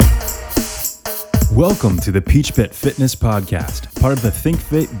Welcome to the Peach Pit Fitness Podcast, part of the Think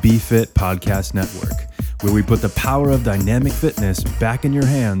Fit, Be Fit podcast network, where we put the power of dynamic fitness back in your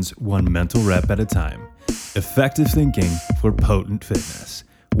hands, one mental rep at a time. Effective thinking for potent fitness.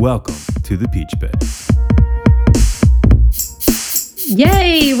 Welcome to the Peach Pit.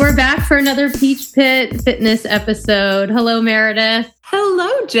 Yay, we're back for another Peach Pit Fitness episode. Hello, Meredith.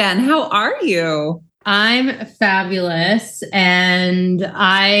 Hello, Jen. How are you? I'm fabulous, and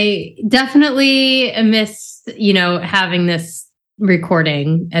I definitely missed, having this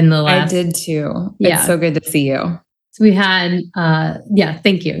recording in the last. I did too. Yeah. It's so good to see you. So we had,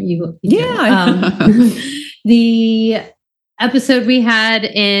 thank you. You Yeah. the episode we had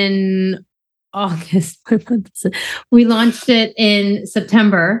in August, we launched it in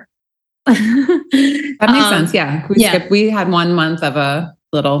September. That makes sense. Yeah. We had 1 month of a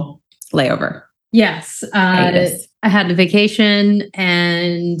little layover. Yes. I had a vacation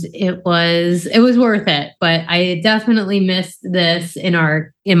and it was worth it, but I definitely missed this in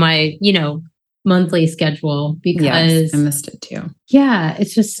my, monthly schedule because yes, I missed it too. Yeah.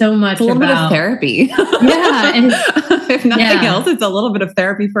 It's just so much it's a little bit of therapy. Yeah. If nothing else, it's a little bit of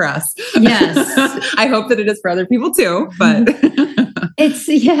therapy for us. Yes. I hope that it is for other people too, but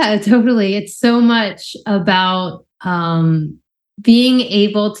totally. It's so much about, being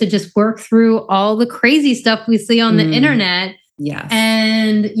able to just work through all the crazy stuff we see on the internet. Yes.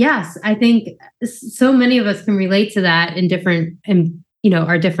 And yes, I think so many of us can relate to that in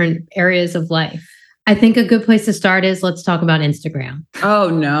our different areas of life. I think a good place to start is let's talk about Instagram. Oh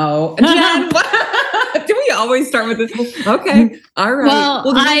no. Jen, do we always start with this? Okay. All right. Well,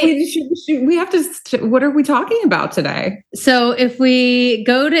 we have to, what are we talking about today? So if we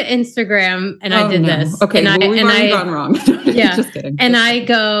go to Instagram and I did this. Okay. We've already gone wrong. Yeah. Just kidding. And I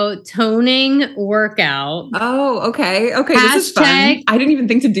go toning workout. Oh, okay. Okay. This is fun. I didn't even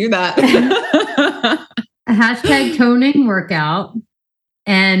think to do that. Hashtag toning workout.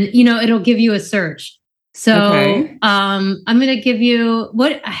 And, it'll give you a search. So I'm going to give you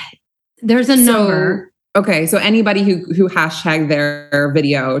there's a number. Okay. So anybody who hashtag their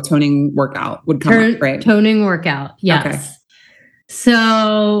video toning workout would come up, right? Toning workout. Yes. Okay.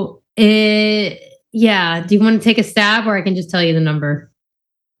 So do you want to take a stab or I can just tell you the number?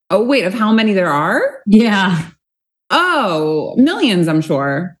 Oh, wait, of how many there are? Yeah. Oh, millions, I'm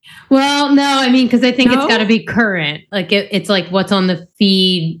sure. Well, no, I mean, because I think it's got to be current. Like it's like what's on the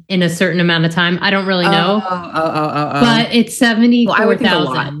feed in a certain amount of time. I don't really know. But it's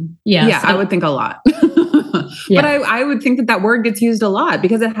 74,000. Yeah, I would think a lot. But I would think that word gets used a lot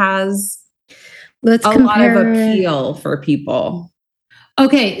because it has lot of appeal for people.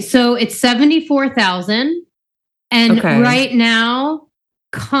 Okay, so it's 74,000. And right now,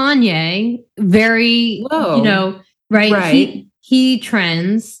 Kanye, very, right? He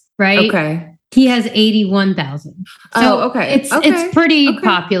trends, right? Okay. He has 81,000. So it's pretty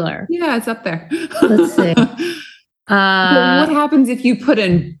popular. Yeah, it's up there. Let's see. What happens if you put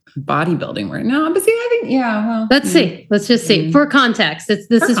in bodybuilding right now? But see, I think, let's see. Let's just see. For context, this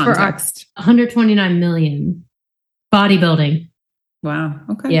is for 129 million bodybuilding. Wow.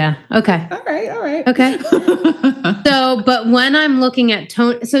 Okay. Yeah. Okay. All right. Okay. So, but when I'm looking at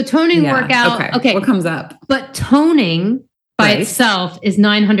toning workout, okay. What comes up? But toning by itself is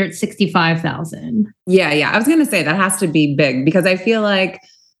 965,000. Yeah. I was going to say that has to be big because I feel like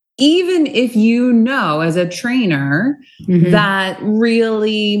even if as a trainer that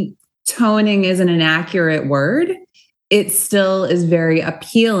really toning isn't an accurate word, it still is very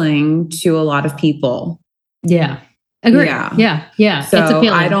appealing to a lot of people. Yeah. Agree. Yeah. So it's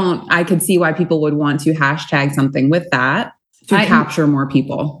appealing. I could see why people would want to hashtag something with that to capture more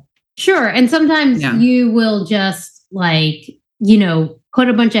people. Sure. And sometimes you will just put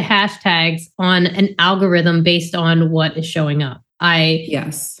a bunch of hashtags on an algorithm based on what is showing up.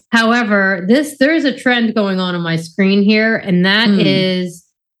 However, there's a trend going on my screen here, and that is,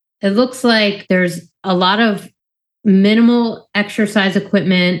 it looks like there's a lot of minimal exercise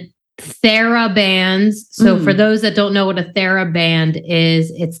equipment, TheraBands. So for those that don't know what a TheraBand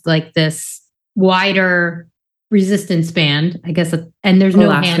is, it's like this wider resistance band, I guess, and there's no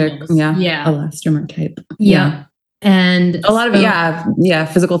handles. Yeah. Elastomer type. Yeah. And a lot of,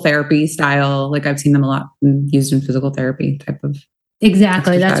 physical therapy style. Like I've seen them a lot used in physical therapy type of.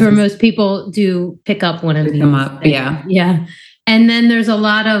 Exactly. That's where most people do pick up one of these. Them up. Yeah. Yeah. And then there's a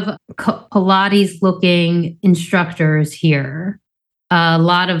lot of Pilates looking instructors here. A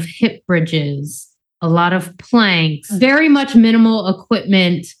lot of hip bridges, a lot of planks, very much minimal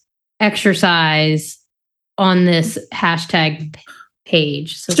equipment exercise on this hashtag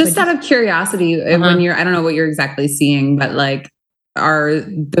page. So just out of curiosity, when I don't know what you're exactly seeing, but like are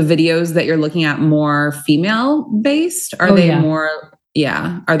the videos that you're looking at more female based? Are they more,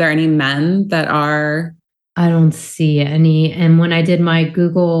 are there any men that are? I don't see any. And when I did my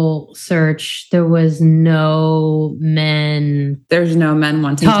Google search, there was no men. There's no men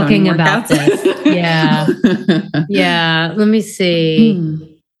wanting talking about this. Yeah. Yeah. Let me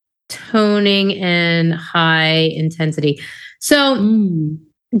see. Toning and high intensity. So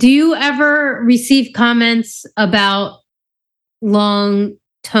do you ever receive comments about long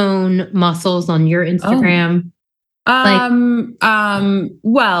tone muscles on your Instagram?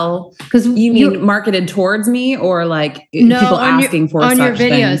 Well, because you mean marketed towards me, or like people asking for on such your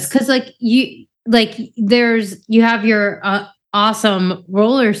videos? Because you have your awesome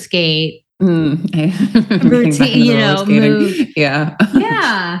roller skate routine, move. Yeah.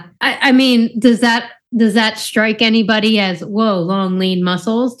 Yeah. I mean, does that strike anybody as, whoa, long, lean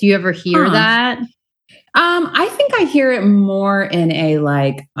muscles? Do you ever hear that? I think I hear it more in a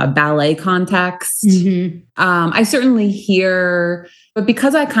ballet context. I certainly hear, but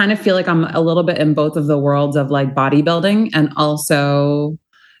because I kind of feel like I'm a little bit in both of the worlds of like bodybuilding and also,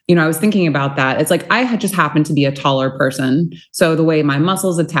 I was thinking about that. It's like I just happen to be a taller person. So the way my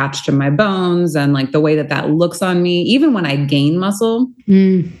muscles attach to my bones and like the way that looks on me, even when I gain muscle,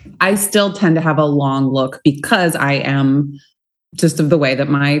 I still tend to have a long look because I am just of the way that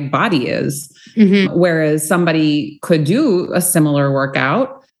my body is. Whereas somebody could do a similar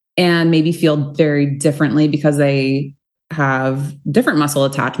workout and maybe feel very differently because they have different muscle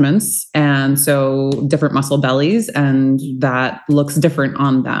attachments and so different muscle bellies, and that looks different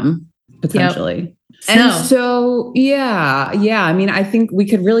on them potentially. Yep. And so, I mean, I think we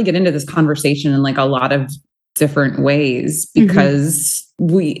could really get into this conversation in like a lot of different ways because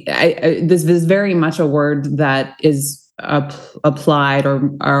this is very much a word that is applied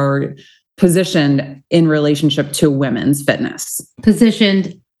or positioned in relationship to women's fitness.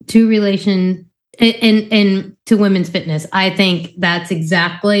 Positioned to relation in to women's fitness. I think that's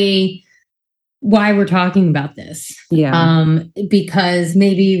exactly why we're talking about this. Yeah. Because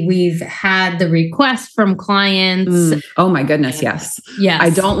maybe we've had the request from clients. Oh my goodness, yes. Yes. I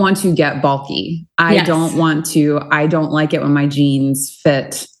don't want to get bulky. I don't like it when my jeans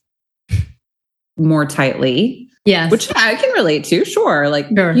fit more tightly. Yes. Which I can relate to, sure.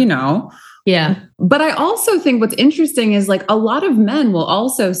 Yeah. But I also think what's interesting is like a lot of men will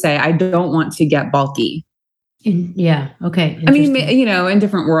also say, I don't want to get bulky. Okay. I mean, in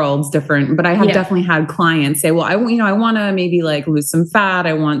different worlds, different, but I have definitely had clients say, well, I want to maybe like lose some fat.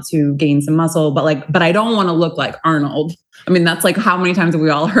 I want to gain some muscle, but I don't want to look like Arnold. I mean, that's like how many times have we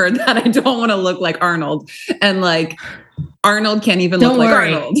all heard that I don't want to look like Arnold, and like Arnold can't even look like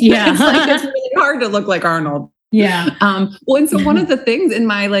Arnold. Yeah. It's really hard to look like Arnold. Yeah. Well, and so one of the things in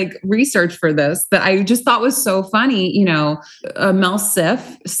my like research for this that I just thought was so funny, Mel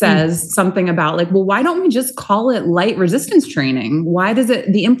Siff says something about like, well, why don't we just call it light resistance training? Why does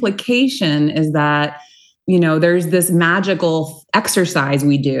the implication is that, there's this magical exercise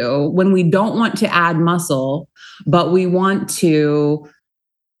we do when we don't want to add muscle, but we want to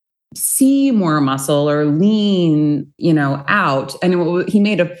see more muscle or lean, out. And he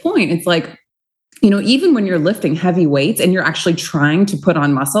made a point. It's like, even when you're lifting heavy weights and you're actually trying to put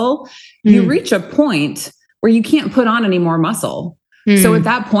on muscle, you reach a point where you can't put on any more muscle. So at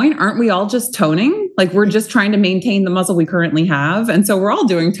that point, aren't we all just toning? Like we're just trying to maintain the muscle we currently have. And so we're all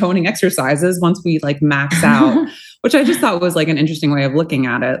doing toning exercises once we like max out, which I just thought was like an interesting way of looking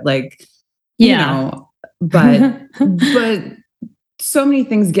at it. Like, but so many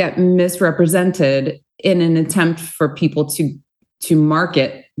things get misrepresented in an attempt for people to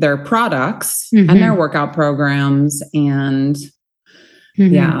market their products and their workout programs. And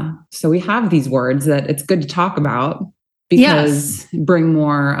so we have these words that it's good to talk about because bring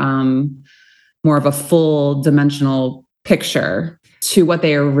more of a full dimensional picture to what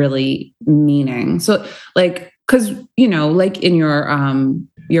they are really meaning. So like, cause like in your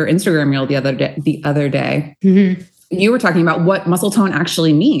Instagram reel the other day, you were talking about what muscle tone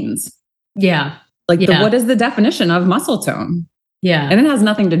actually means. Yeah. What is the definition of muscle tone? Yeah. And it has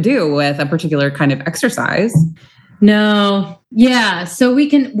nothing to do with a particular kind of exercise. No. Yeah. So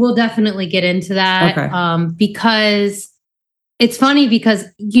we'll definitely get into that. Okay. Because it's funny because,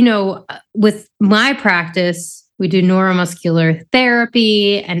 with my practice, we do neuromuscular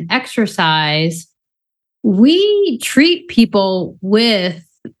therapy and exercise. We treat people with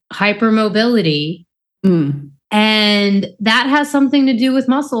hypermobility. And that has something to do with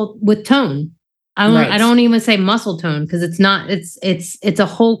with tone. I don't even say muscle tone because it's not, it's a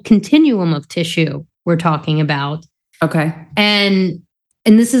whole continuum of tissue we're talking about. Okay. And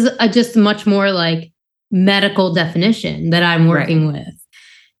this is just much more like medical definition that I'm working with.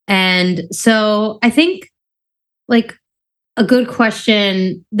 And so I think like a good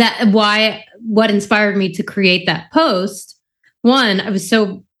question what inspired me to create that post. One, I was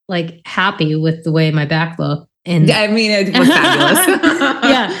so like happy with the way my back looked. And I mean, it was fabulous.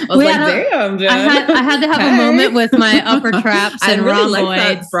 Yeah. I was like, damn, Jen. I had to have a moment with my upper traps and really rhomboids.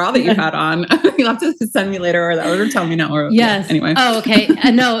 like that bra that you had on. You'll have to send me later or tell me now. Yes. Yeah, anyway. Oh, okay.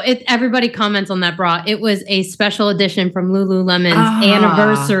 No, everybody comments on that bra. It was a special edition from Lululemon's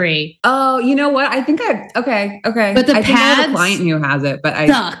anniversary. Oh, you know what? I think okay. But the I pads think I have a client who has it, but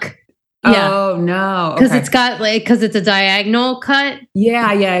suck. Yeah. Oh no. Because it's got because it's a diagonal cut.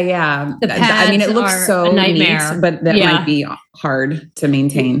 Yeah. The pads, I mean, it looks so a nightmare, neat, but that might be hard to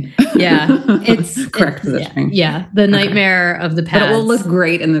maintain. Yeah. It's correct positioning. Yeah. The nightmare of the pads. But it will look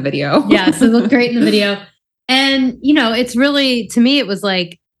great in the video. Yes, it looked great in the video. And, it's really, to me, it was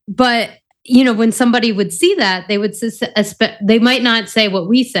like, but when somebody would see that, they might not say what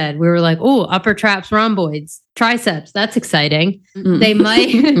we said. We were like, oh, upper traps, rhomboids, triceps. That's exciting. Mm.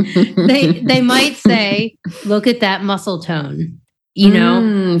 They might say, look at that muscle tone,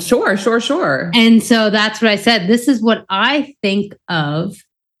 Sure. And so that's what I said. This is what I think of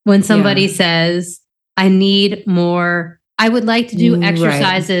when somebody says, I need more. I would like to do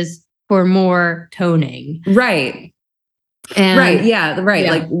exercises for more toning. Right. And, yeah.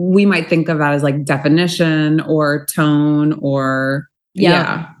 Like we might think of that as like definition or tone or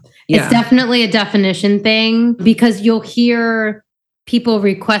It's definitely a definition thing because you'll hear people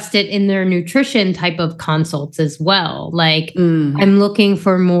request it in their nutrition type of consults as well. Like I'm looking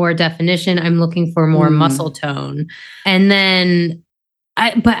for more definition. I'm looking for more muscle tone. And then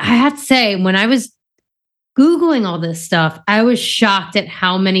but I have to say, when I was Googling all this stuff, I was shocked at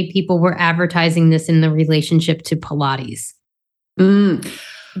how many people were advertising this in the relationship to Pilates.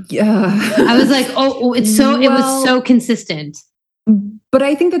 Yeah. I was like, it was so consistent. But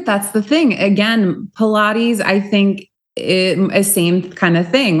I think that's the thing. Again, Pilates, I think a same kind of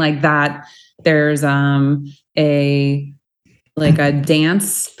thing like that. There's a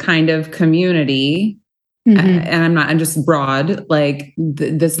dance kind of community. And I'm just broad, like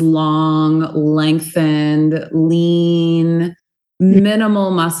this long, lengthened, lean, minimal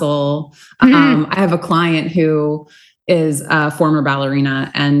muscle. I have a client who is a former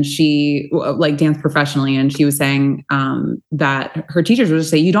ballerina and she danced professionally. And she was saying that her teachers would just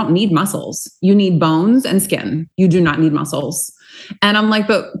say, you don't need muscles. You need bones and skin. You do not need muscles. And I'm like,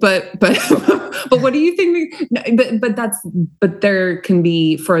 but what do you think? But there can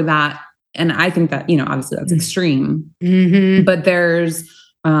be for that. And I think that, obviously that's extreme, but there's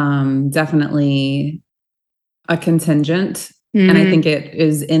definitely a contingent. And I think it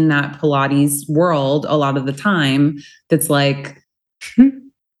is in that Pilates world a lot of the time that's like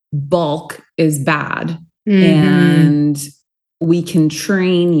bulk is bad. And we can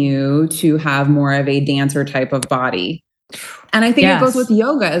train you to have more of a dancer type of body. And I think it goes with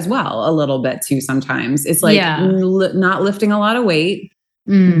yoga as well, a little bit too sometimes. It's like not lifting a lot of weight.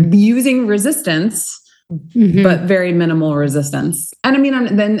 Using resistance, but very minimal resistance. And I mean,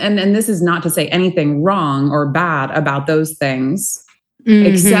 and this is not to say anything wrong or bad about those things,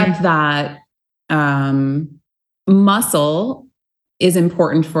 except that muscle is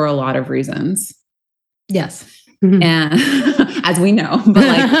important for a lot of reasons. Yes. And as we know, but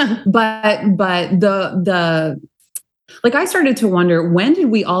I started to wonder, when did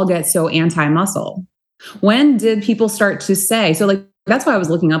we all get so anti-muscle? When did people start to say, that's why I was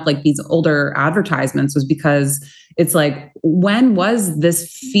looking up these older advertisements, was because it's like, when was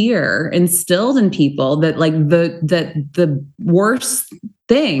this fear instilled in people that the worst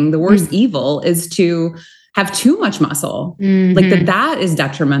thing, the worst evil is to have too much muscle, that is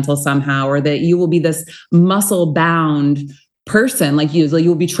detrimental somehow, or that you will be this muscle bound person, you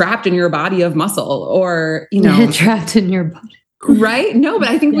will be trapped in your body of muscle, or, trapped in your body. Right? No, but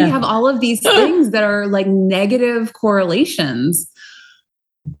I think we have all of these things that are negative correlations.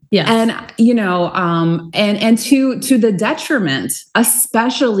 Yeah. And, and to the detriment,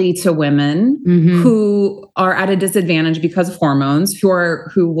 especially to women who are at a disadvantage because of hormones,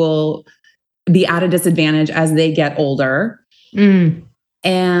 who will be at a disadvantage as they get older.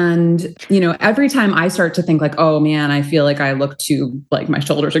 And, every time I start to think oh man, I feel like I look too, my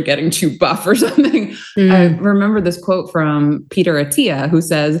shoulders are getting too buff or something. I remember this quote from Peter Attia, who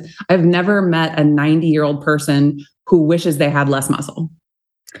says, I've never met a 90-year-old person who wishes they had less muscle.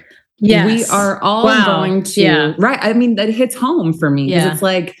 Yes. We are all going to, right. I mean, that hits home for me because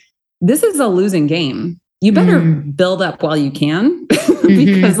it's this is a losing game. You better build up while you can,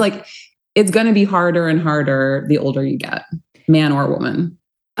 because it's going to be harder and harder the older you get, man or woman.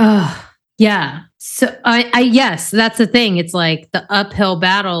 Yeah. So yes, that's the thing. It's like the uphill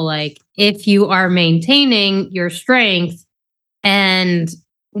battle. Like if you are maintaining your strength and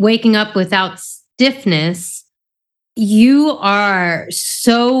waking up without stiffness, you are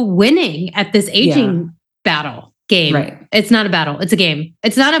so winning at this aging battle game. Right. It's not a battle. It's a game.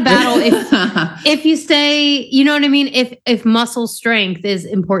 It's not a battle if you stay, you know what I mean? If muscle strength is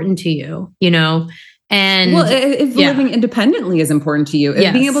important to you, you know, and if living independently is important to you,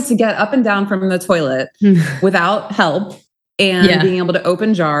 if being able to get up and down from the toilet without help and being able to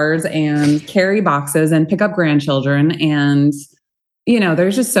open jars and carry boxes and pick up grandchildren and, you know,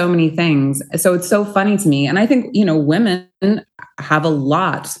 there's just so many things. So it's so funny to me. And I think, you know, women have a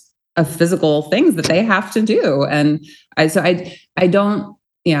lot of physical things that they have to do. And I hate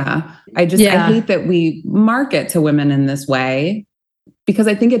that we market to women in this way, because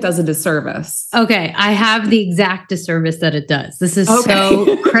I think it does a disservice. Okay. I have the exact disservice that it does. This is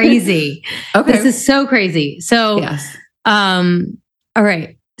so crazy. Okay. This is so crazy. So, all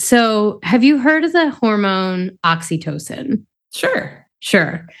right. So have you heard of the hormone oxytocin? Sure.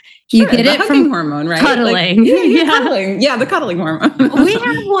 You get it from hormone, right? Cuddling. Cuddling. Yeah, the cuddling hormone.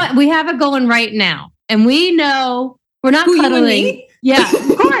 We have it going right now. And we know we're not cuddling. Yeah,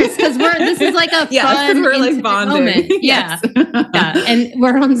 of course, because this is like a fun, we're like bonding moment. Yeah, and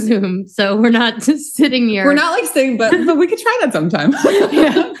we're on Zoom, so we're not just sitting here. We're not like sitting, but we could try that sometime.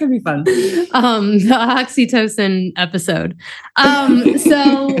 It could be fun. The oxytocin episode.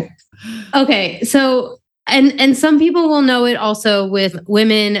 And some people will know it also with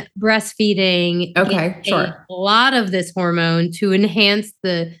women breastfeeding. Okay, sure. A lot of this hormone to enhance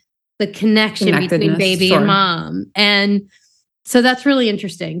the connection between baby and mom. And so that's really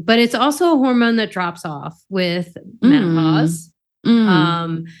interesting. But it's also a hormone that drops off with menopause,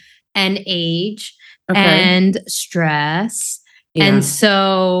 and age and stress. Yeah. And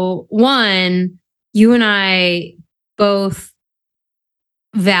so, one, you and I both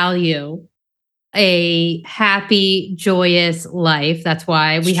value a happy, joyous life. That's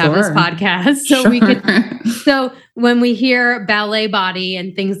why we have this podcast. So so when we hear ballet body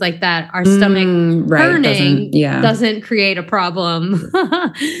and things like that, our stomach burning doesn't create a problem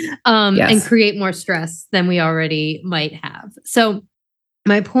and create more stress than we already might have. So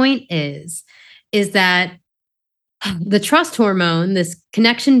my point is that the trust hormone, this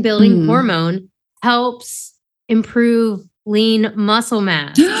connection building hormone, helps improve lean muscle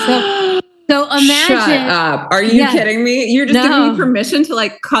mass. So imagine. Shut up. Are you kidding me? You're just giving me permission to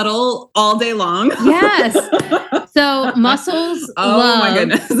like cuddle all day long? Yes. So muscles love. My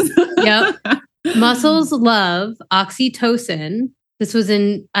goodness. Muscles love oxytocin. This was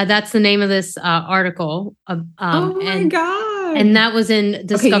in, that's the name of this article. Oh my God. And that was in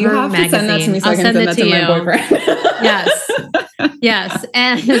Discover you have magazine. To send that to me so I can send that to my boyfriend. Yes.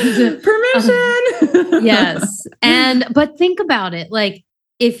 And permission. Yes. But think about it. Like,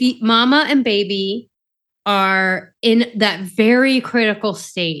 if mama and baby are in that very critical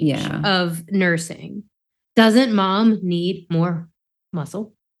stage of nursing, doesn't mom need more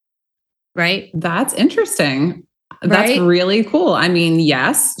muscle? Right? That's interesting. That's really cool. I mean,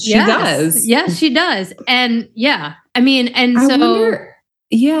 yes, she does. Yes, she does. And it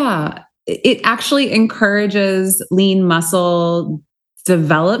actually encourages lean muscle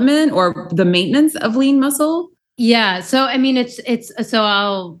development or the maintenance of lean muscle. Yeah. So, I mean, so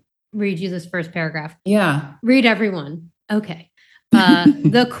I'll read you this first paragraph. Yeah. Read everyone. Okay.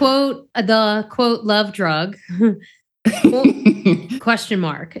 The quote, love drug, question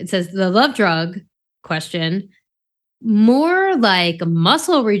mark. It says the love drug question, more like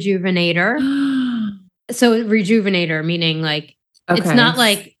muscle rejuvenator. So rejuvenator, meaning like, it's not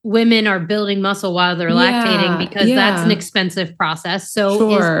like women are building muscle while they're lactating, because that's an expensive process.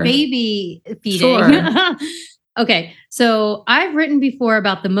 So is baby feeding. Okay, so I've written before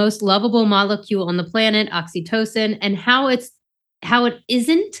about the most lovable molecule on the planet, oxytocin, and how it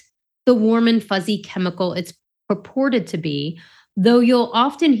isn't the warm and fuzzy chemical it's purported to be. Though you'll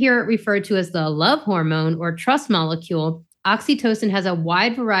often hear it referred to as the love hormone or trust molecule, oxytocin has a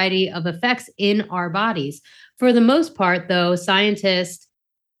wide variety of effects in our bodies. For the most part, though, scientists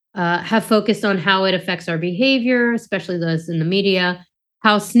have focused on how it affects our behavior, especially those in the media,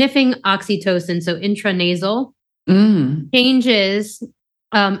 how sniffing oxytocin, so intranasal, changes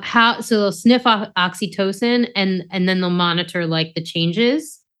so they'll sniff oxytocin and then they'll monitor like the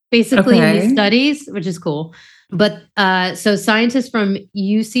changes basically in these studies, which is cool. But so scientists from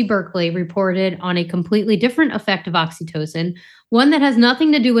UC Berkeley reported on a completely different effect of oxytocin, one that has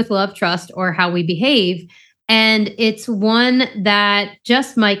nothing to do with love, trust, or how we behave. And it's one that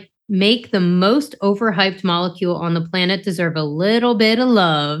just might make the most overhyped molecule on the planet deserve a little bit of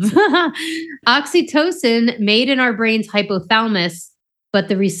love. Oxytocin, made in our brain's hypothalamus, but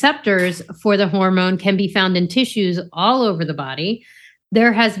the receptors for the hormone can be found in tissues all over the body.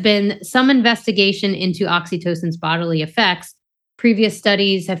 There has been some investigation into oxytocin's bodily effects. Previous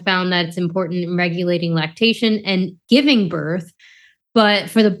studies have found that it's important in regulating lactation and giving birth. But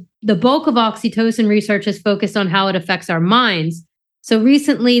for the bulk of oxytocin research is focused on how it affects our minds. So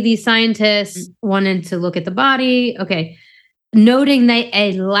recently, these scientists wanted to look at the body. Okay. Noting that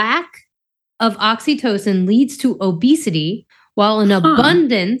a lack of oxytocin leads to obesity, while an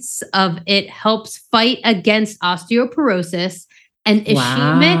abundance of it helps fight against osteoporosis and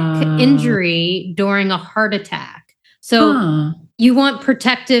ischemic injury during a heart attack. So you want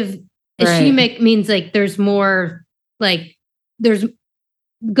protective. Ischemic means like there's more, like there's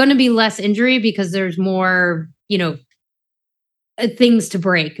going to be less injury because there's more, things to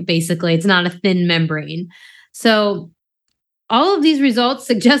break, basically. It's not a thin membrane. So all of these results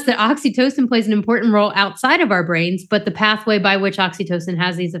suggest that oxytocin plays an important role outside of our brains, but the pathway by which oxytocin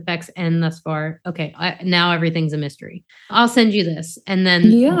has these effects end thus far. Okay, now everything's a mystery. I'll send you this. And then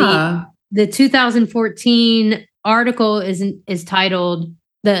the 2014 article is titled,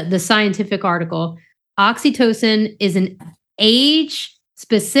 the scientific article, Oxytocin is an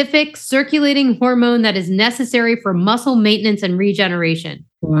age-specific circulating hormone that is necessary for muscle maintenance and regeneration.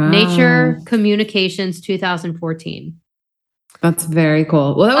 Wow. Nature Communications 2014. That's very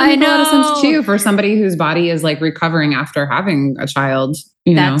cool. Well, that would make a lot of sense too for somebody whose body is like recovering after having a child.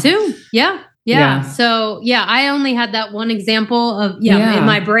 That too. Yeah. So I only had that one example of in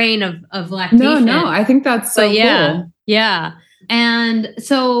my brain of lactation. No, I think that's so cool. Yeah. And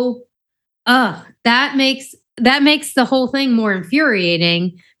so that makes the whole thing more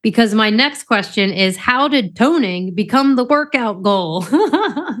infuriating, because my next question is, how did toning become the workout goal?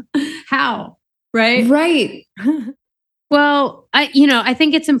 How? Right. Well, I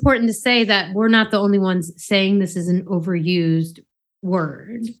think it's important to say that we're not the only ones saying this is an overused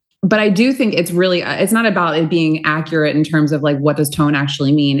word. But I do think it's really, it's not about it being accurate in terms of like, what does tone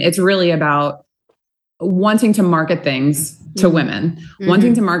actually mean? It's really about wanting to market things to women,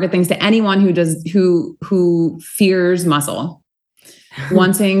 wanting to market things to anyone who fears muscle,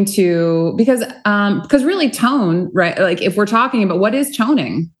 wanting to, because really tone, right? Like if we're talking about what is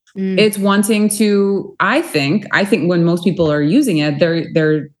toning, it's wanting to, I think when most people are using it,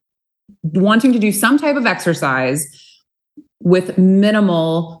 they're wanting to do some type of exercise with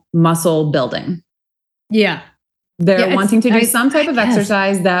minimal muscle building. Yeah. They're wanting to do some type of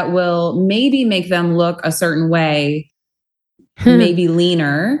exercise that will maybe make them look a certain way, maybe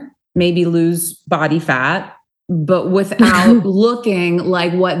leaner, maybe lose body fat, but without looking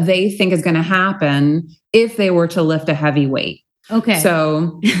like what they think is going to happen if they were to lift a heavy weight. Okay.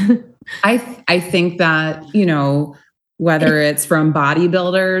 So I think that, whether it's from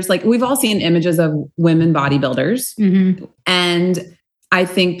bodybuilders, like we've all seen images of women bodybuilders, and I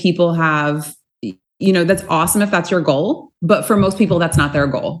think people have, that's awesome if that's your goal, but for most people, that's not their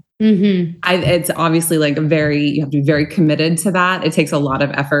goal. It's obviously like you have to be very committed to that. It takes a lot of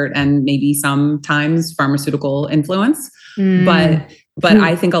effort and maybe sometimes pharmaceutical influence, but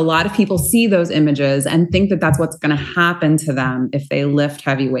I think a lot of people see those images and think that that's what's going to happen to them if they lift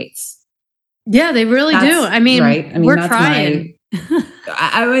heavy weights. Yeah, they really do. I mean, right? We're trying.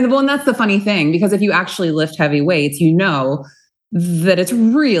 And that's the funny thing, because if you actually lift heavy weights, that it's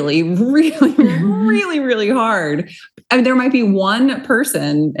really, really, really, really hard. I mean, there might be one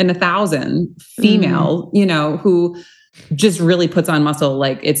person in 1,000 female, who just really puts on muscle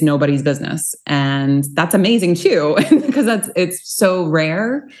like it's nobody's business. And that's amazing too, because it's so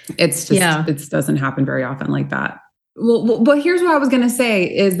rare. It's just, it doesn't happen very often like that. Well, but here's what I was going to say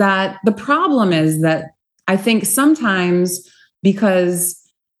is that the problem is that I think sometimes, because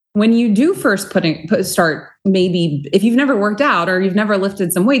when you do first start, maybe if you've never worked out or you've never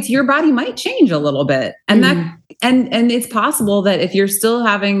lifted some weights, your body might change a little bit. And and it's possible that if you still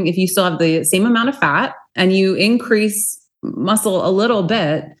have the same amount of fat and you increase muscle a little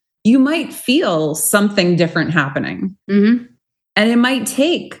bit, you might feel something different happening. And it might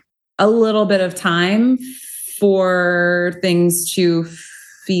take a little bit of time for things to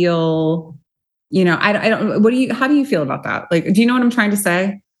feel, I don't, how do you feel about that? Like, do you know what I'm trying to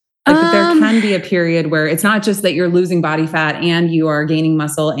say? Like that there can be a period where it's not just that you're losing body fat and you are gaining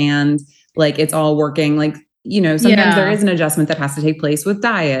muscle and like it's all working. Like, sometimes there is an adjustment that has to take place with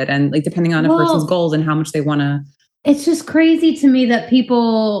diet and like depending on a person's goals and how much they want to. It's just crazy to me that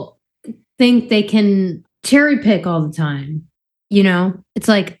people think they can cherry pick all the time. It's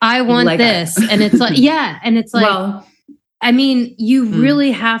like, I want this. And it's like, and it's like, I mean, you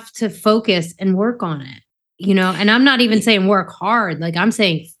really have to focus and work on it, you know, and I'm not even saying work hard. Like I'm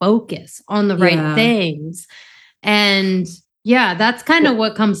saying focus on the right things. And yeah, that's kind of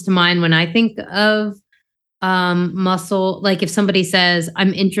what comes to mind when I think of muscle. Like if somebody says,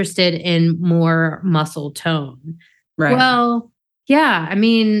 I'm interested in more muscle tone. Right. Well, yeah, I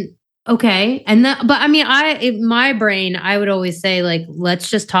mean, okay. And but I mean, in my brain, I would always say like, let's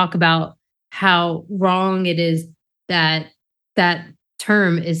just talk about how wrong it is that that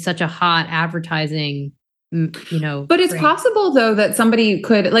term is such a hot advertising, you know. But it's possible though that somebody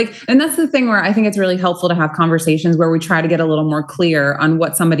could like, and that's the thing where I think it's really helpful to have conversations where we try to get a little more clear on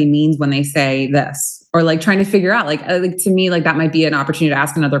what somebody means when they say this, or like trying to figure out like to me, like that might be an opportunity to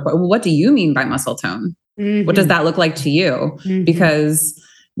ask another question. What do you mean by muscle tone? Mm-hmm. What does that look like to you? Mm-hmm. Because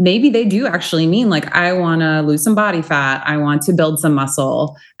maybe they do actually mean like, I want to lose some body fat. I want to build some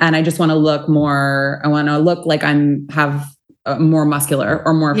muscle and I just want to look more, I want to look like have more muscular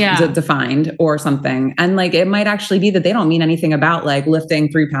or more defined or something. And like, it might actually be that they don't mean anything about like lifting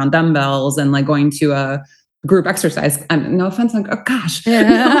 3-pound dumbbells and like going to a group exercise. No offense on, oh gosh, no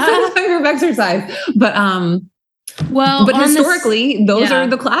offense on group exercise, but historically, those are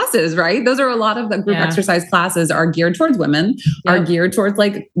the classes, right? Those are a lot of the group exercise classes are geared towards women, are geared towards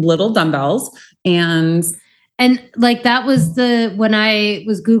like little dumbbells. And like that was when I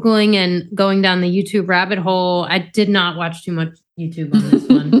was Googling and going down the YouTube rabbit hole, I did not watch too much YouTube on this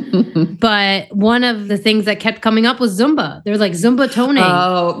one. But one of the things that kept coming up was Zumba. They're like Zumba toning.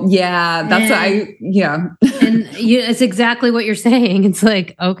 Oh, yeah. That's And it's exactly what you're saying. It's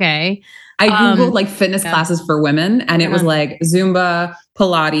like, okay. I Googled like fitness classes for women and it was like Zumba,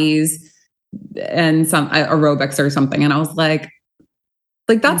 Pilates, and some aerobics or something. And I was like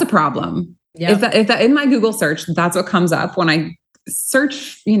that's a problem. Yep. If that in my Google search, that's what comes up when I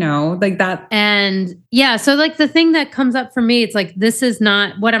search, you know, like that. And yeah, so like the thing that comes up for me, it's like, this is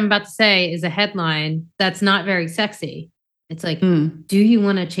not what I'm about to say is a headline that's not very sexy. It's like, do you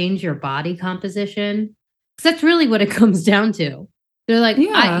want to change your body composition? Because that's really what it comes down to. They're like,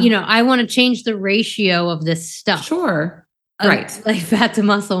 I want to change the ratio of this stuff. Sure. Right. Like fat to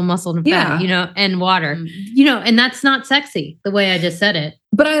muscle, muscle to fat, you know, and water, you know, and that's not sexy the way I just said it.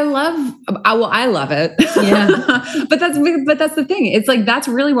 But I love it. Yeah. but that's the thing. It's like, that's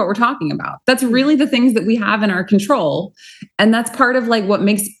really what we're talking about. That's really the things that we have in our control. And that's part of like what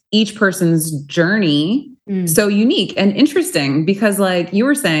makes each person's journey so unique and interesting, because like you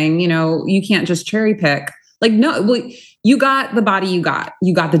were saying, you know, you can't just cherry pick. Like, no, well, you got the body you got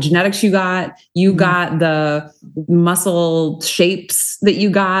the genetics you got the muscle shapes that you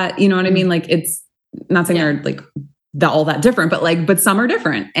got, you know what I mean? Like, it's not saying they're like all that different, but some are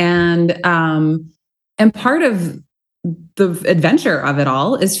different. And part of the adventure of it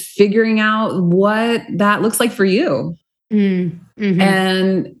all is figuring out what that looks like for you. Mm-hmm.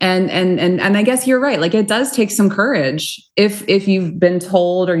 And I guess you're right. Like, it does take some courage if you've been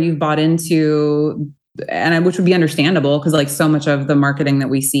told or you've bought into, and which would be understandable because like so much of the marketing that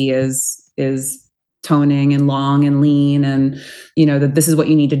we see is toning and long and lean, and you know that this is what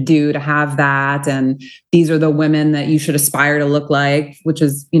you need to do to have that, and these are the women that you should aspire to look like, which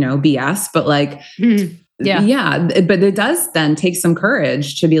is, you know, BS. But like, but it does then take some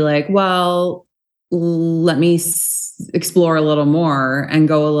courage to be like, well, let me explore a little more and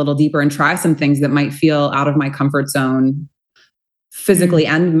go a little deeper and try some things that might feel out of my comfort zone. Physically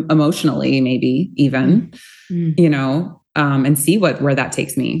and emotionally, maybe even, you know, and see where that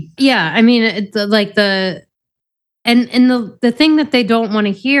takes me. Yeah. I mean, it's like the thing that they don't want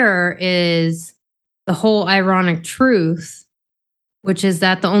to hear is the whole ironic truth, which is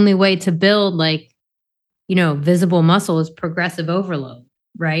that the only way to build like, you know, visible muscle is progressive overload,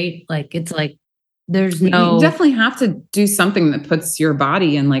 right? Like, it's like, you definitely have to do something that puts your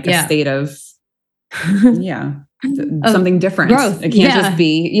body in like a state of, something different. Growth. It can't just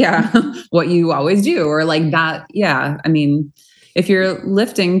be, what you always do or like that. Yeah. I mean, if you're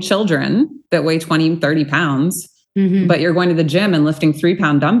lifting children that weigh 20, 30 pounds, but you're going to the gym and lifting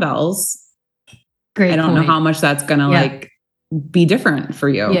 3-pound dumbbells, I don't know how much that's going to like be different for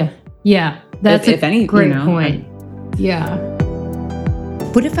you. Yeah. Yeah. That's if any great point. Yeah.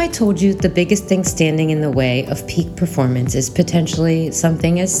 What if I told you the biggest thing standing in the way of peak performance is potentially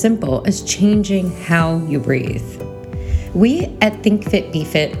something as simple as changing how you breathe? We at Think Fit Be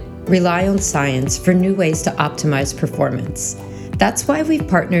Fit rely on science for new ways to optimize performance. That's why we've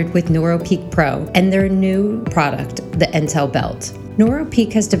partnered with NeuroPeak Pro and their new product, the Intel Belt.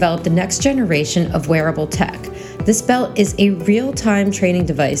 NeuroPeak has developed the next generation of wearable tech This belt is a real-time training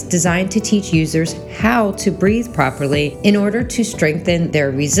device designed to teach users how to breathe properly in order to strengthen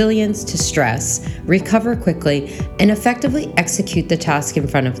their resilience to stress, recover quickly, and effectively execute the task in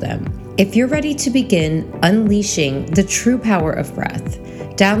front of them. If you're ready to begin unleashing the true power of breath,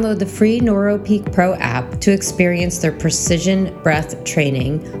 download the free NeuroPeak Pro app to experience their precision breath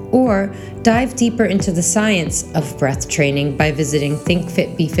training, or dive deeper into the science of breath training by visiting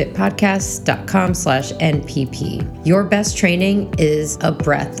thinkfitbefitpodcast.com/NPP. Your best training is a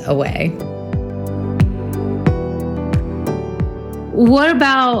breath away. What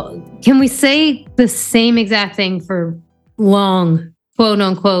about, can we say the same exact thing for long, quote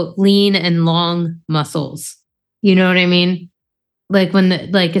unquote, lean and long muscles? You know what I mean? Like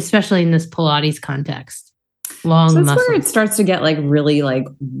especially in this Pilates context, long muscles. That's where it starts to get like really like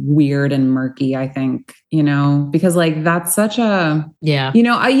weird and murky, I think, because like that's such a, to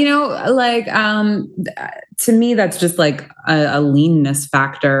me, that's just like a leanness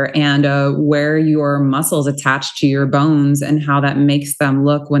factor and where your muscles attach to your bones and how that makes them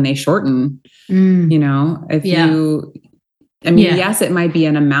look when they shorten, yes, it might be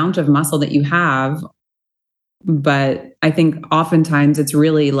an amount of muscle that you have, but I think oftentimes it's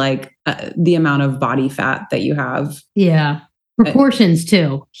really like the amount of body fat that you have. Yeah. Proportions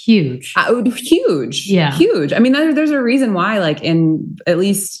too. Huge. Huge. Yeah. Huge. I mean, there's a reason why, like in at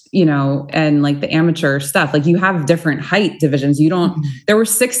least, and like the amateur stuff, like you have different height divisions. There were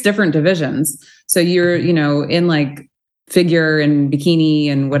 6 different divisions. So you're, in like figure and bikini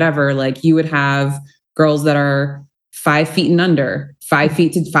and whatever, like you would have girls that are 5 feet and under, 5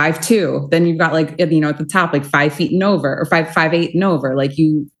 feet to 5'2". Then you've got like, at the top, like 5 feet and over, or 5'8" and over. Like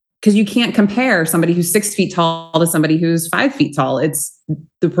because you can't compare somebody who's 6 feet tall to somebody who's 5 feet tall.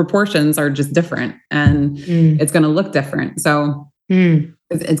 The proportions are just different, and it's going to look different. So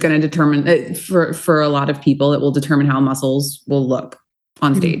it's going to determine for a lot of people, it will determine how muscles will look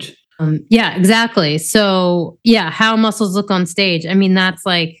on stage. Yeah, exactly. So how muscles look on stage. I mean, that's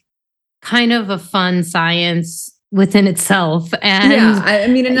like kind of a fun science within itself. And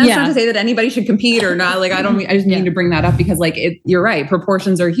and that's not to say that anybody should compete or not. Like, I just need to bring that up because like you're right.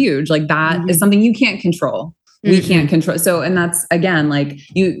 Proportions are huge. Like that is something you can't control. We can't control. So, and that's again, like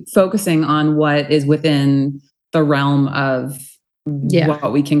you focusing on what is within the realm of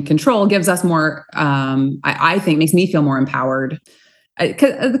what we can control gives us more, I think makes me feel more empowered.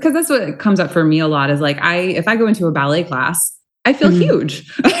 Because that's what comes up for me a lot is like, if I go into a ballet class, I feel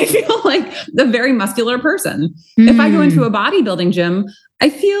huge. I feel like a very muscular person. If I go into a bodybuilding gym,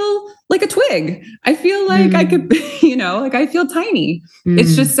 I feel like a twig. I feel like I could, like I feel tiny.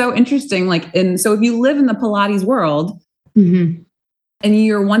 It's just so interesting. Like, and so if you live in the Pilates world and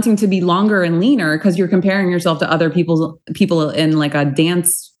you're wanting to be longer and leaner because you're comparing yourself to other people in like a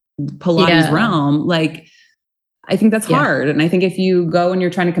dance Pilates realm, like, I think that's hard. And I think if you go and you're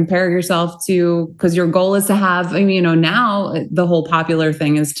trying to compare yourself to, because your goal is to have, now the whole popular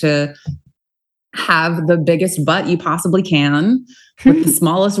thing is to have the biggest butt you possibly can with the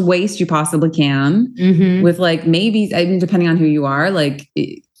smallest waist you possibly can with like, maybe, depending on who you are, like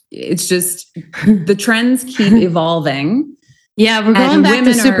it's just the trends keep evolving. Yeah. We're going back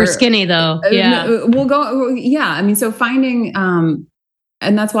to super skinny though. Yeah. We'll go. Yeah. I mean, so finding, and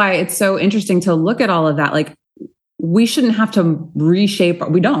that's why it's so interesting to look at all of that. Like, we shouldn't have to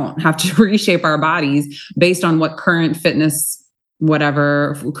we don't have to reshape our bodies based on what current fitness,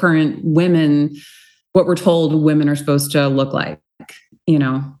 whatever, current women, what we're told women are supposed to look like,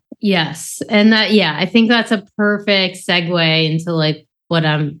 Yes. And that, I think that's a perfect segue into like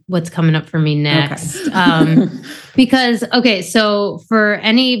what's coming up for me next. Okay. Because, so for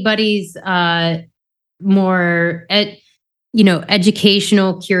anybody's more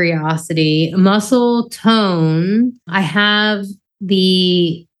educational curiosity, muscle tone, I have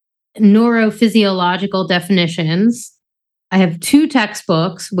the neurophysiological definitions. I have 2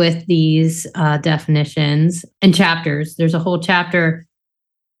 textbooks with these definitions and chapters. There's a whole chapter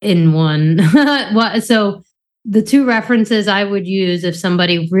in one. So the 2 references I would use if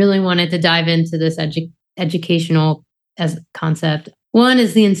somebody really wanted to dive into this educational as concept. One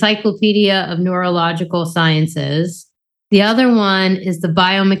is the Encyclopedia of Neurological Sciences. The other one is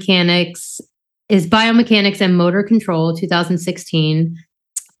Biomechanics and Motor Control, 2016.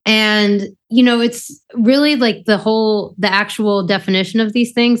 And, it's really like the actual definition of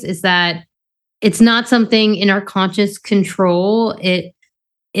these things is that it's not something in our conscious control. It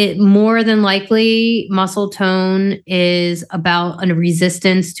more than likely, muscle tone is about a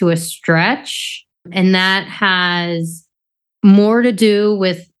resistance to a stretch. And that has more to do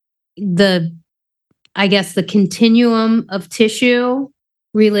with the continuum of tissue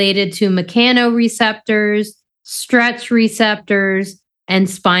related to mechanoreceptors, stretch receptors, and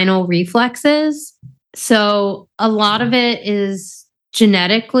spinal reflexes. So a lot of it is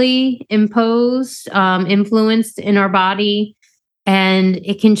genetically imposed, influenced in our body, and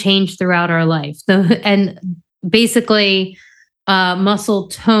it can change throughout our life. So, and basically, muscle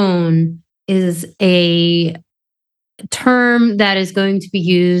tone is a term that is going to be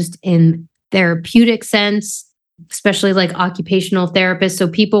used in therapeutic sense, especially like occupational therapists. So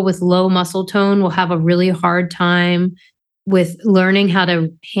people with low muscle tone will have a really hard time with learning how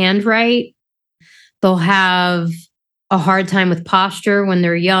to handwrite. They'll have a hard time with posture when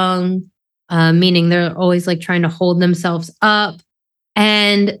they're young, meaning they're always like trying to hold themselves up.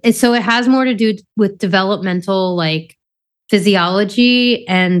 And so it has more to do with developmental like physiology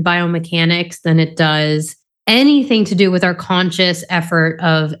and biomechanics than it does anything to do with our conscious effort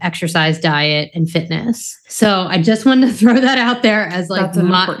of exercise, diet, and fitness. So I just wanted to throw that out there as like that's an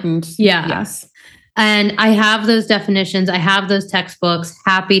important. Yeah. Yes. And I have those definitions. I have those textbooks.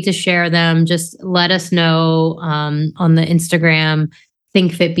 Happy to share them. Just let us know on the Instagram,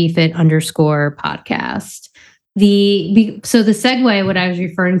 thinkfitbefit_podcast. So the segue, what I was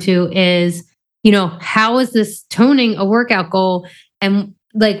referring to is, how is this toning a workout goal? And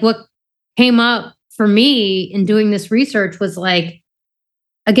like what came up for me in doing this research was like,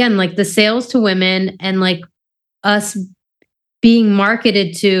 again, like the sales to women and like us being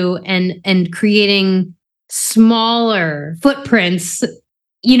marketed to and creating smaller footprints,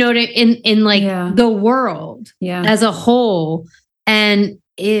 in like the world as a whole. And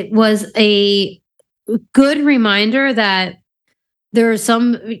it was a good reminder that there are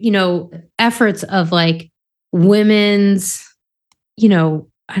some, efforts of like women's, I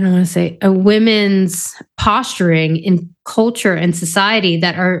don't want to say a women's posturing in culture and society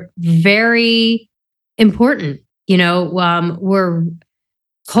that are very important. We're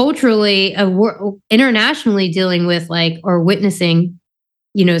culturally, we're internationally dealing with or witnessing,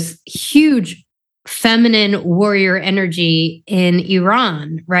 huge feminine warrior energy in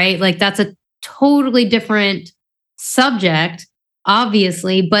Iran, right? Like that's a totally different subject,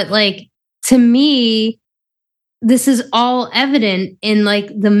 obviously. But like, to me, this is all evident in like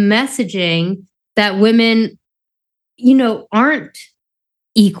the messaging that women, aren't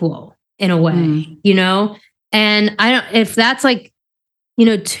equal in a way, And I don't, if that's like,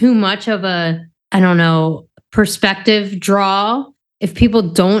 too much of a, I don't know, perspective draw. If people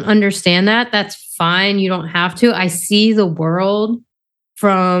don't understand that, that's fine. You don't have to. I see the world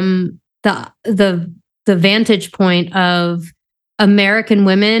from the vantage point of American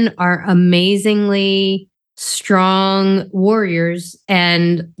women are amazingly strong warriors.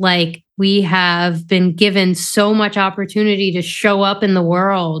 And like, we have been given so much opportunity to show up in the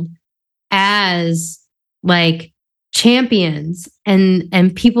world as like champions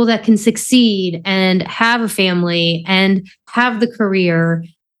and people that can succeed and have a family and have the career,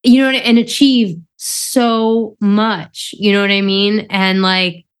 and achieve so much, you know what I mean? And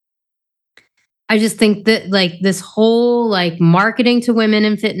like, I just think that like this whole like marketing to women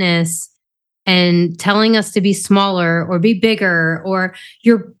in fitness and telling us to be smaller or be bigger, or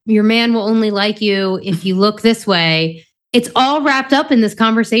your man will only like you if you look this way. It's all wrapped up in this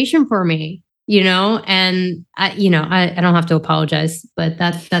conversation for me, and I don't have to apologize, but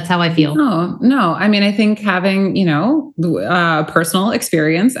that's how I feel. No. I mean, I think having, personal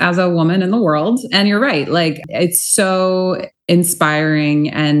experience as a woman in the world, and you're right. Like, it's so inspiring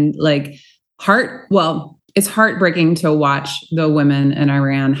and like it's heartbreaking to watch the women in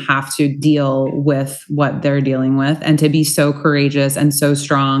Iran have to deal with what they're dealing with and to be so courageous and so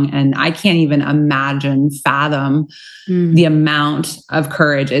strong. And I can't even fathom the amount of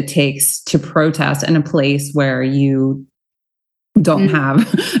courage it takes to protest in a place where you don't have,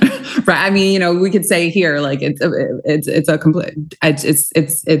 right. I mean, we could say here, like it's a complete,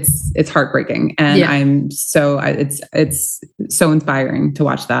 it's heartbreaking. And it's so inspiring to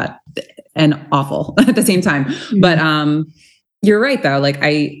watch that and awful at the same time. But, you're right though. Like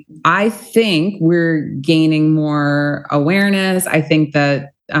I think we're gaining more awareness. I think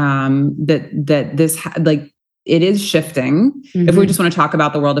that, that this, like, it is shifting. If we just want to talk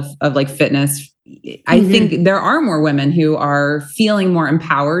about the world of like fitness, I think there are more women who are feeling more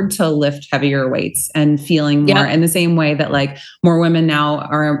empowered to lift heavier weights and feeling more in the same way that like more women now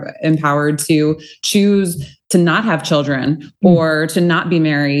are empowered to choose to not have children or to not be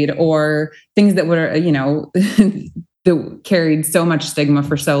married or things that would, that carried so much stigma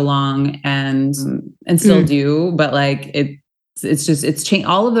for so long and still do. But like it's changed.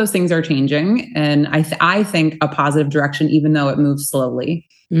 All of those things are changing. And I think a positive direction, even though it moves slowly.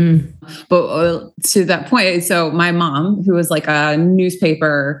 But to that point, so my mom, who was like a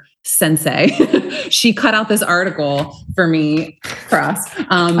newspaper sensei. She cut out this article for me for us. It's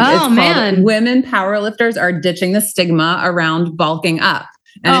called Women Powerlifters Are Ditching the Stigma Around Bulking Up.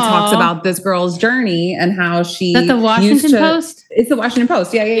 And it talks about this girl's journey and how she... That's the Washington Post? It's the Washington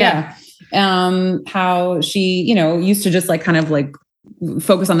Post. Yeah. How she, used to just like kind of like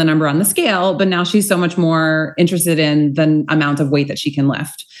focus on the number on the scale, but now she's so much more interested in the amount of weight that she can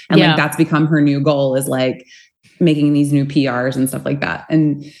lift. And like that's become her new goal, is like making these new PRs and stuff like that.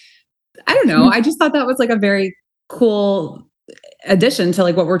 And I don't know, I just thought that was like a very cool addition to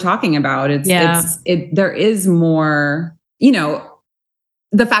like what we're talking about. There is more,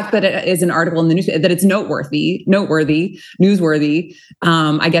 the fact that it is an article in the news, that it's newsworthy.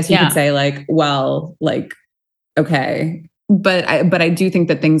 I guess you could say like, well, like, okay. But I do think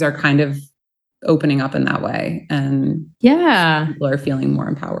that things are kind of opening up in that way, and people are feeling more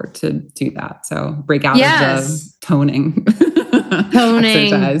empowered to do that. So break out of the toning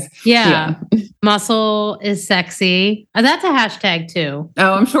exercise. Yeah. Muscle is sexy. That's a hashtag too.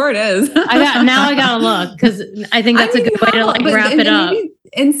 Oh, I'm sure it is. I gotta look, because I think that's a good way to like wrap it up.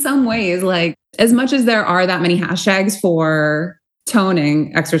 In some ways, like as much as there are that many hashtags for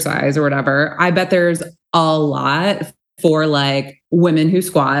toning exercise or whatever, I bet there's a lot for like women who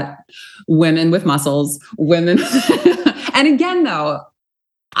squat, women with muscles, women. And again, though,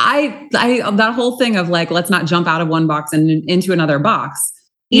 I that whole thing of like, let's not jump out of one box and into another box.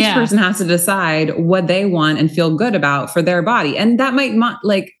 Each person has to decide what they want and feel good about for their body. And that might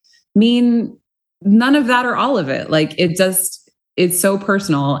like mean none of that or all of it. Like it's so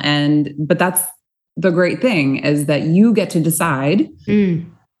personal. But that's the great thing, is that you get to decide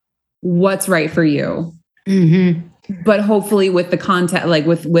what's right for you. Mm-hmm. But hopefully with the content, like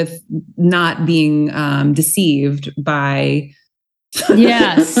with not being deceived by.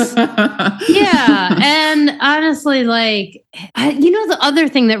 Yes. Yeah. And honestly, like, the other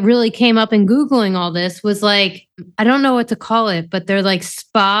thing that really came up in Googling all this was like, I don't know what to call it, but they're like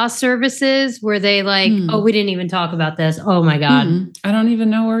spa services where they like, we didn't even talk about this. Oh my God. I don't even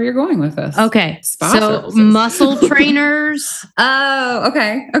know where you're going with this. Okay. Spa services. Muscle trainers. Oh,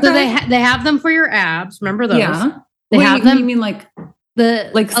 okay. So they have them for your abs. Remember those? Yeah. They have them. You mean like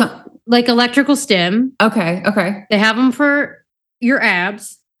like electrical stim? Okay. They have them for your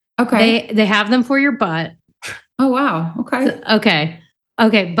abs. Okay. They have them for your butt. Oh wow. Okay.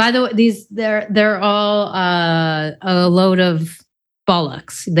 Okay. By the way, they're all a load of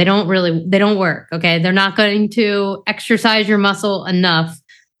bollocks. They don't work. Okay. They're not going to exercise your muscle enough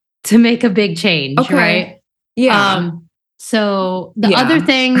to make a big change. Okay. Right? Yeah. So the other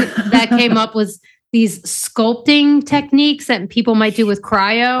thing that came up was these sculpting techniques that people might do with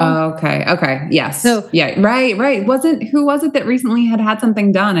cryo. Oh, okay. Yes. So right. Who was it that recently had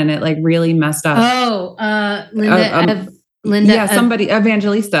something done and it like really messed up? Oh, Linda. Yeah, somebody,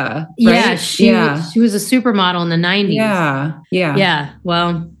 Evangelista. Right? Yeah, she was a supermodel in the 90s. Yeah.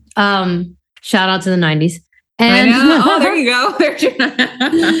 Well, shout out to the 90s. And I know. Oh, there you go.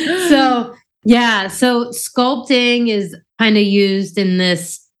 So sculpting is kind of used in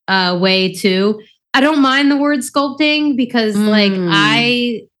this way too. I don't mind the word sculpting because like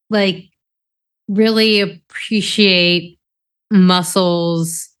I like really appreciate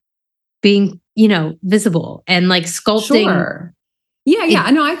muscles being, visible, and like sculpting. Sure. Yeah.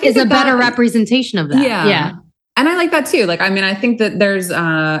 No, I think is a better representation of that. Yeah. And I like that too. Like, I mean, I think that there's it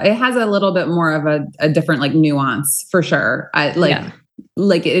has a little bit more of a different like nuance for sure.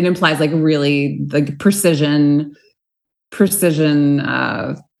 Like it implies like really like precision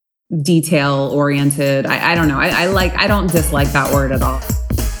detail oriented. I don't know. I don't dislike that word at all.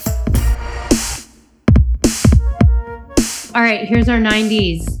 All right, here's our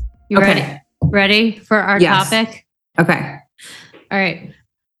 90s. You ready for our topic? Okay. All right.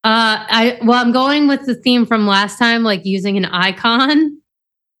 I'm going with the theme from last time, like using an icon.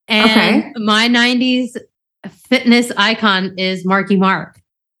 And my 90s fitness icon is Mark Wahlberg.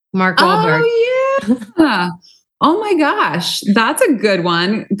 Oh yeah. Oh my gosh, that's a good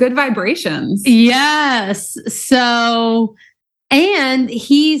one. Good vibrations. Yes. So, and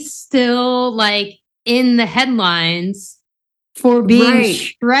he's still like in the headlines for being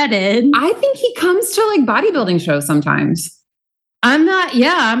shredded. I think he comes to like bodybuilding shows sometimes.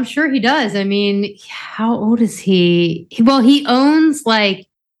 I'm sure he does. I mean, how old is he? Well, he owns like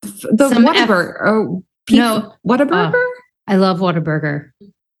the Whataburger. Whataburger? I love Whataburger.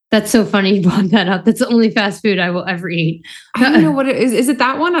 That's so funny you brought that up. That's the only fast food I will ever eat. I don't know what it is. Is it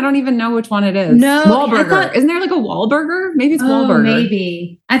that one? I don't even know which one it is. No. Wahlburger. Isn't there like a Wahlburger? Maybe it's Wahlburger.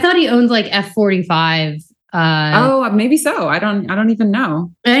 Maybe. I thought he owns like F45. Maybe so. I don't even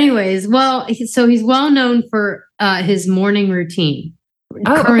know. Anyways, so he's well known for his morning routine.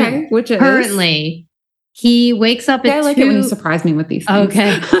 Okay. Which is? Currently. He wakes up at I like it when you surprise me with these things.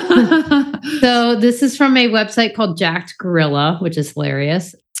 Okay. So this is from a website called Jacked Gorilla, which is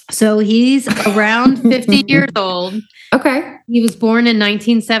hilarious. So he's around 50 years old. Okay. He was born in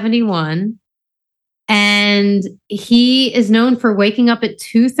 1971. And he is known for waking up at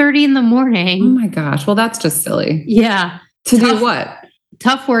 2:30 in the morning. Oh my gosh. Well, that's just silly. Yeah. To do what?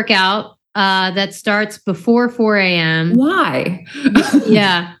 Tough workout that starts before 4 a.m. Why?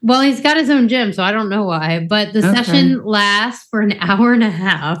 Yeah. Well, he's got his own gym, so I don't know why. But the session lasts for an hour and a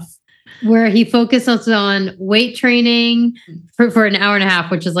half, where he focuses on weight training for an hour and a half,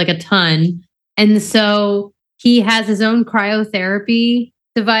 which is like a ton. And so he has his own cryotherapy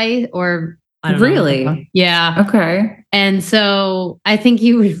device, or I don't know. Really? Yeah. Okay. And so I think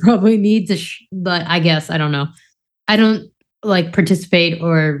you would probably need to, but I guess, I don't know. I don't like participate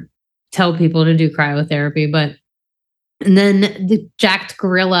or tell people to do cryotherapy, but, and then the Jacked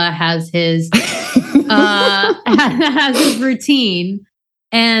Gorilla has his, has his routine,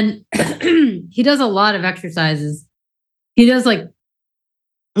 and he does a lot of exercises. He does like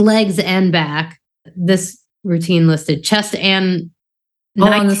legs and back. This routine listed chest and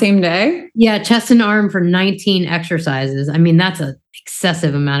all on the same day? Yeah, chest and arm for 19 exercises. I mean, that's an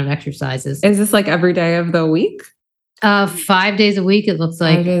excessive amount of exercises. Is this like every day of the week? 5 days a week, it looks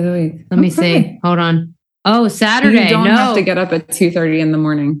like. 5 days a week. Let me see. Hold on. Oh, Saturday. You don't have to get up at 2:30 in the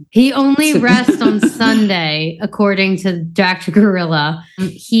morning. He only rests on Sunday, according to Jacked Gorilla.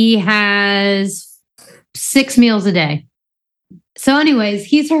 He has 6 meals a day. So anyways,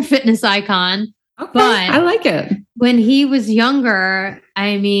 he's our fitness icon. Okay, but I like it. When he was younger,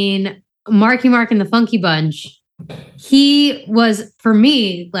 I mean, Marky Mark and the Funky Bunch, he was, for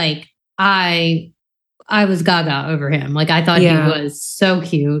me, like, I was gaga over him. Like, I thought he was so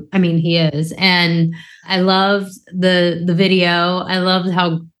cute. I mean, he is. And I loved the video. I loved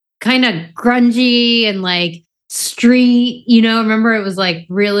how kind of grungy and like street, remember it was like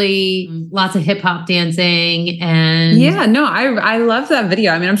really lots of hip hop dancing. And yeah, no, I love that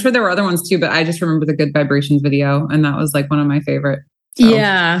video. I mean, I'm sure there were other ones too, but I just remember the Good Vibrations video. And that was like one of my favorite. So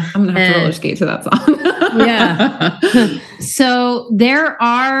yeah. I'm going to have to roller skate to that song. Yeah. So there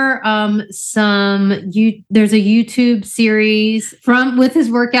are there's a YouTube series with his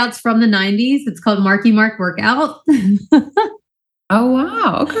workouts from the 90s. It's called Marky Mark Workout. Oh,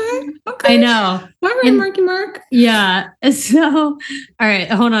 wow. Okay. I know. All right, Marky Mark. Yeah. So, all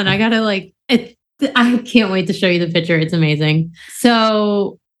right, hold on. I gotta I can't wait to show you the picture. It's amazing.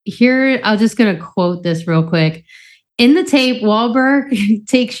 So here, I'm just going to quote this real quick. In the tape, Wahlberg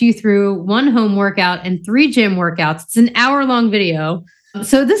takes you through 1 home workout and 3 gym workouts. It's an hour-long video.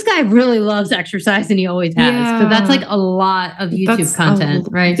 So this guy really loves exercise, and he always has. Yeah. So that's like a lot of YouTube content,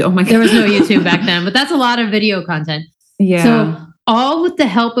 right? Oh my God. There was no YouTube back then, but that's a lot of video content. Yeah. So all with the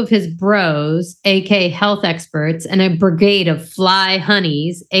help of his bros, aka health experts, and a brigade of fly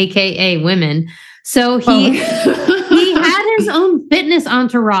honeys, aka women. So he had his own fitness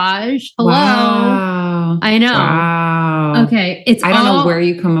entourage. Hello. Wow. I know. Wow. Okay. I don't know where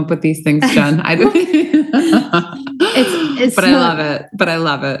you come up with these things, Jen. But I love it. But I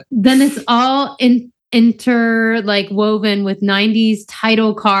love it. Then it's all woven with 90s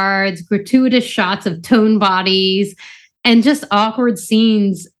title cards, gratuitous shots of toned bodies, and just awkward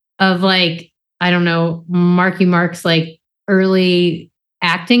scenes of like, I don't know, Marky Mark's like early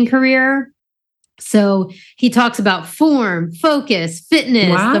acting career. So he talks about form, focus,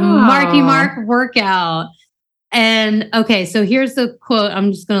 fitness, the Marky Mark workout. And okay, so here's the quote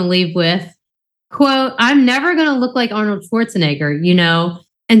I'm just going to leave with. Quote, I'm never going to look like Arnold Schwarzenegger,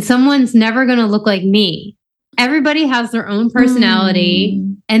 and someone's never going to look like me. Everybody has their own personality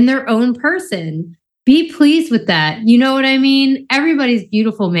and their own person. Be pleased with that. You know what I mean? Everybody's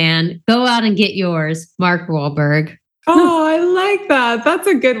beautiful, man. Go out and get yours, Mark Wahlberg. Oh, I like that. That's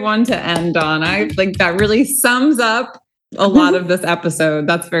a good one to end on. I think that really sums up a lot of this episode.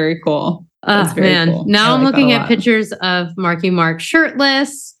 That's very cool. That's very cool. Now I'm looking at pictures of Marky Mark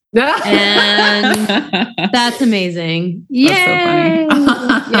shirtless. And that's amazing. Yay! That's so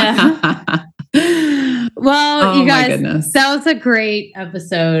funny. Yeah. Well, you guys, that was a great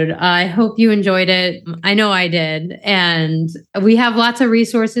episode. I hope you enjoyed it. I know I did. And we have lots of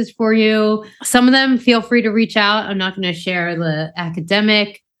resources for you. Some of them, feel free to reach out. I'm not going to share the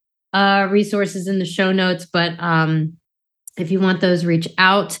academic resources in the show notes, but if you want those, reach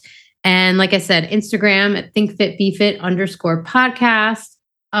out. And like I said, Instagram at thinkfitbefit_podcast.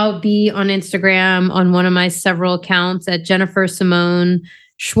 I'll be on Instagram on one of my several accounts at Jennifer Simone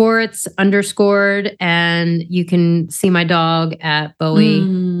Schwartz _, and you can see my dog at Bowie.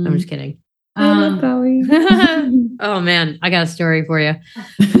 I'm just kidding. Bowie. Oh man, I got a story for you.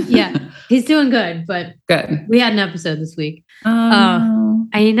 Yeah, he's doing good, but good. We had an episode this week. No.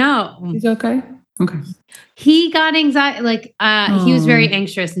 I know. He's okay. Okay. He got anxiety. Like he was very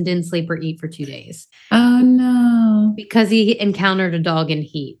anxious and didn't sleep or eat for 2 days. Oh no! Because he encountered a dog in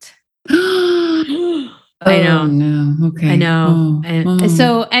heat. I know. No. Okay. I know.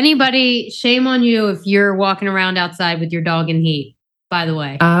 So anybody, shame on you if you're walking around outside with your dog in heat, by the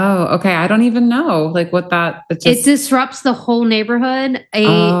way. Oh, okay. I don't even know like what that... It disrupts the whole neighborhood.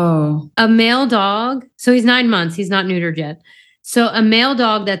 A male dog. So he's 9 months. He's not neutered yet. So a male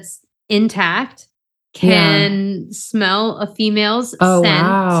dog that's intact can smell a female's scent.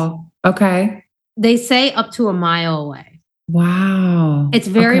 Wow. Okay. They say up to a mile away. Wow. It's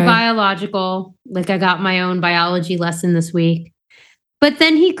very biological. Like I got my own biology lesson this week. But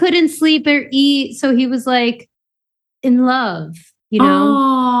then he couldn't sleep or eat. So he was like in love, you know?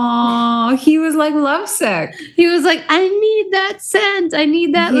 Oh, he was like lovesick. He was like, I need that scent. I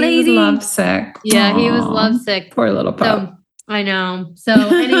need that lady. He was lovesick. Yeah, he was lovesick. Poor little pup. So, I know. So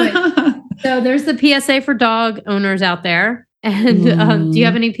anyway, so there's the PSA for dog owners out there. And do you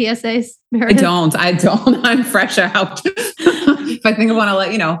have any PSAs, Meredith? I don't. I'm fresh out. If I think I want to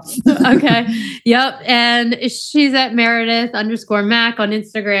let you know. Okay. Yep. And she's at Meredith_Mac on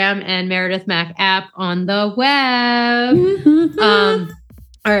Instagram and Meredith Mac app on the web.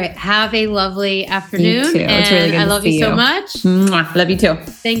 All right. Have a lovely afternoon. You too. And it's really good I love you so much. Mwah. Love you too.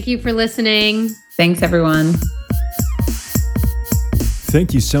 Thank you for listening. Thanks, everyone.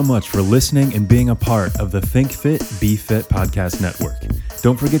 Thank you so much for listening and being a part of the Think Fit, Be Fit podcast network.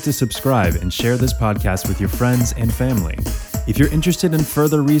 Don't forget to subscribe and share this podcast with your friends and family. If you're interested in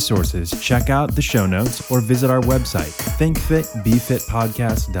further resources, check out the show notes or visit our website,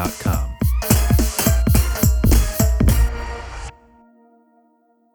 thinkfitbefitpodcast.com.